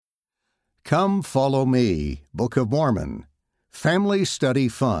Come Follow Me, Book of Mormon, Family Study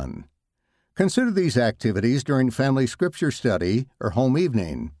Fun. Consider these activities during family scripture study or home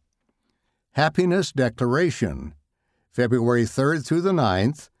evening. Happiness Declaration, February 3rd through the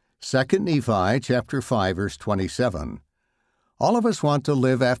 9th, 2 Nephi chapter 5, verse 27. All of us want to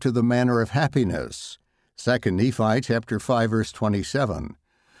live after the manner of happiness, 2 Nephi chapter 5, verse 27.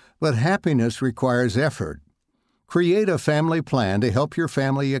 But happiness requires effort. Create a family plan to help your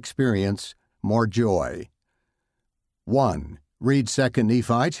family experience more joy. 1. Read 2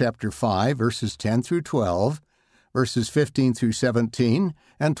 Nephi chapter 5, verses 10 through 12, verses 15 through 17,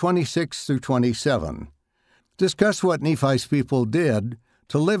 and 26 through 27. Discuss what Nephi's people did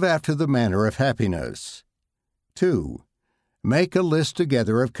to live after the manner of happiness. 2. Make a list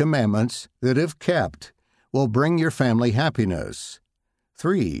together of commandments that, if kept, will bring your family happiness.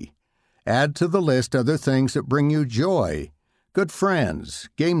 3. Add to the list other things that bring you joy, good friends,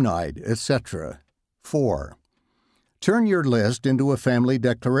 game night, etc. 4. Turn your list into a family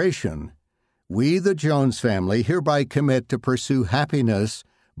declaration. We, the Jones family, hereby commit to pursue happiness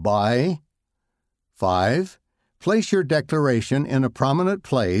by 5. Place your declaration in a prominent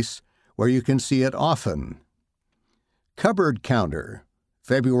place where you can see it often. Cupboard counter,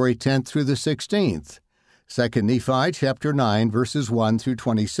 February 10th through the 16th, 2 Nephi chapter 9, verses 1 through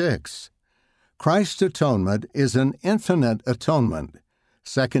 26. Christ's atonement is an infinite atonement,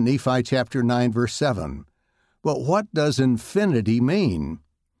 2 Nephi chapter 9, verse 7. But what does infinity mean?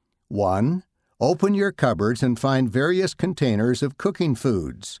 1. Open your cupboards and find various containers of cooking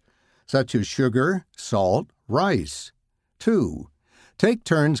foods, such as sugar, salt, rice. 2. Take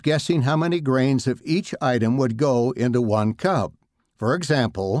turns guessing how many grains of each item would go into 1 cup. For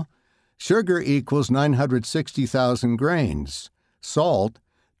example, sugar equals 960,000 grains, salt,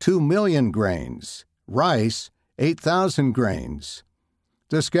 2 million grains, rice, 8,000 grains.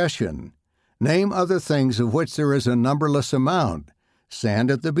 Discussion. Name other things of which there is a numberless amount: sand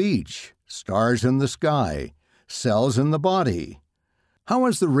at the beach, stars in the sky, cells in the body. How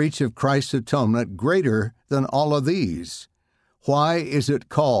is the reach of Christ's atonement greater than all of these? Why is it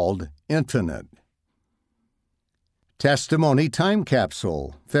called infinite? Testimony Time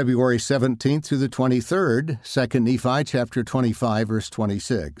Capsule, February 17th through the 23rd, 2 Nephi chapter 25, verse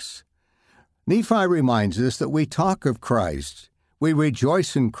 26. Nephi reminds us that we talk of Christ, we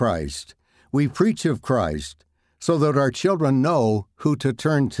rejoice in Christ, we preach of Christ, so that our children know who to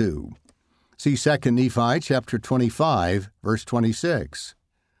turn to. See 2 Nephi chapter 25, verse 26.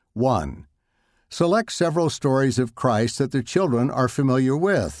 1. Select several stories of Christ that the children are familiar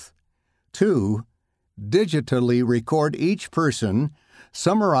with. 2. Digitally record each person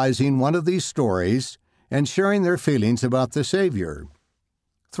summarizing one of these stories and sharing their feelings about the Savior.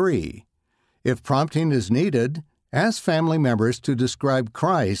 3. If prompting is needed, ask family members to describe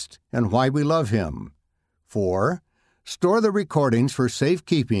Christ and why we love Him. 4. Store the recordings for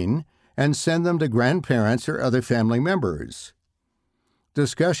safekeeping and send them to grandparents or other family members.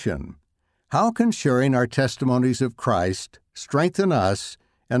 Discussion. How can sharing our testimonies of Christ strengthen us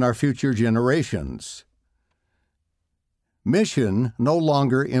and our future generations? Mission No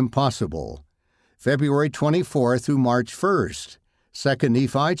Longer Impossible, February 24 through March 1st, 2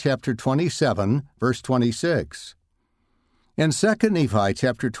 Nephi chapter 27, verse 26. In 2 Nephi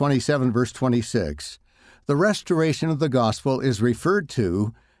chapter 27, verse 26, the restoration of the gospel is referred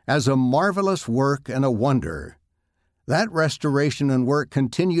to as a marvelous work and a wonder. That restoration and work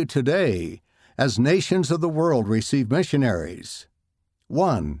continue today as nations of the world receive missionaries.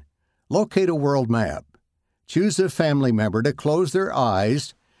 1. Locate a world map. Choose a family member to close their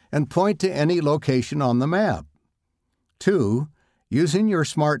eyes and point to any location on the map. 2. Using your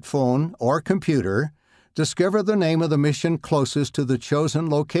smartphone or computer, discover the name of the mission closest to the chosen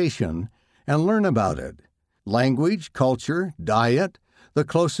location and learn about it: language, culture, diet, the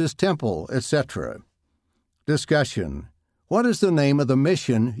closest temple, etc. Discussion. What is the name of the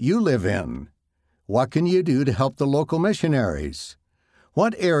mission you live in? What can you do to help the local missionaries?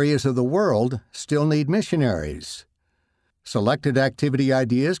 What areas of the world still need missionaries? Selected activity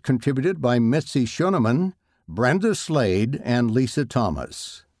ideas contributed by Mitzi Schoenemann, Brenda Slade, and Lisa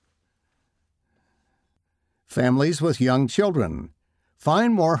Thomas. Families with young children.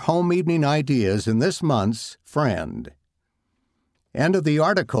 Find more home evening ideas in this month's Friend. End of the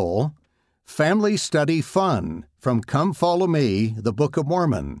article, Family Study Fun, from Come Follow Me, the Book of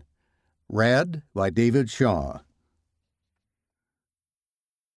Mormon. Read by David Shaw.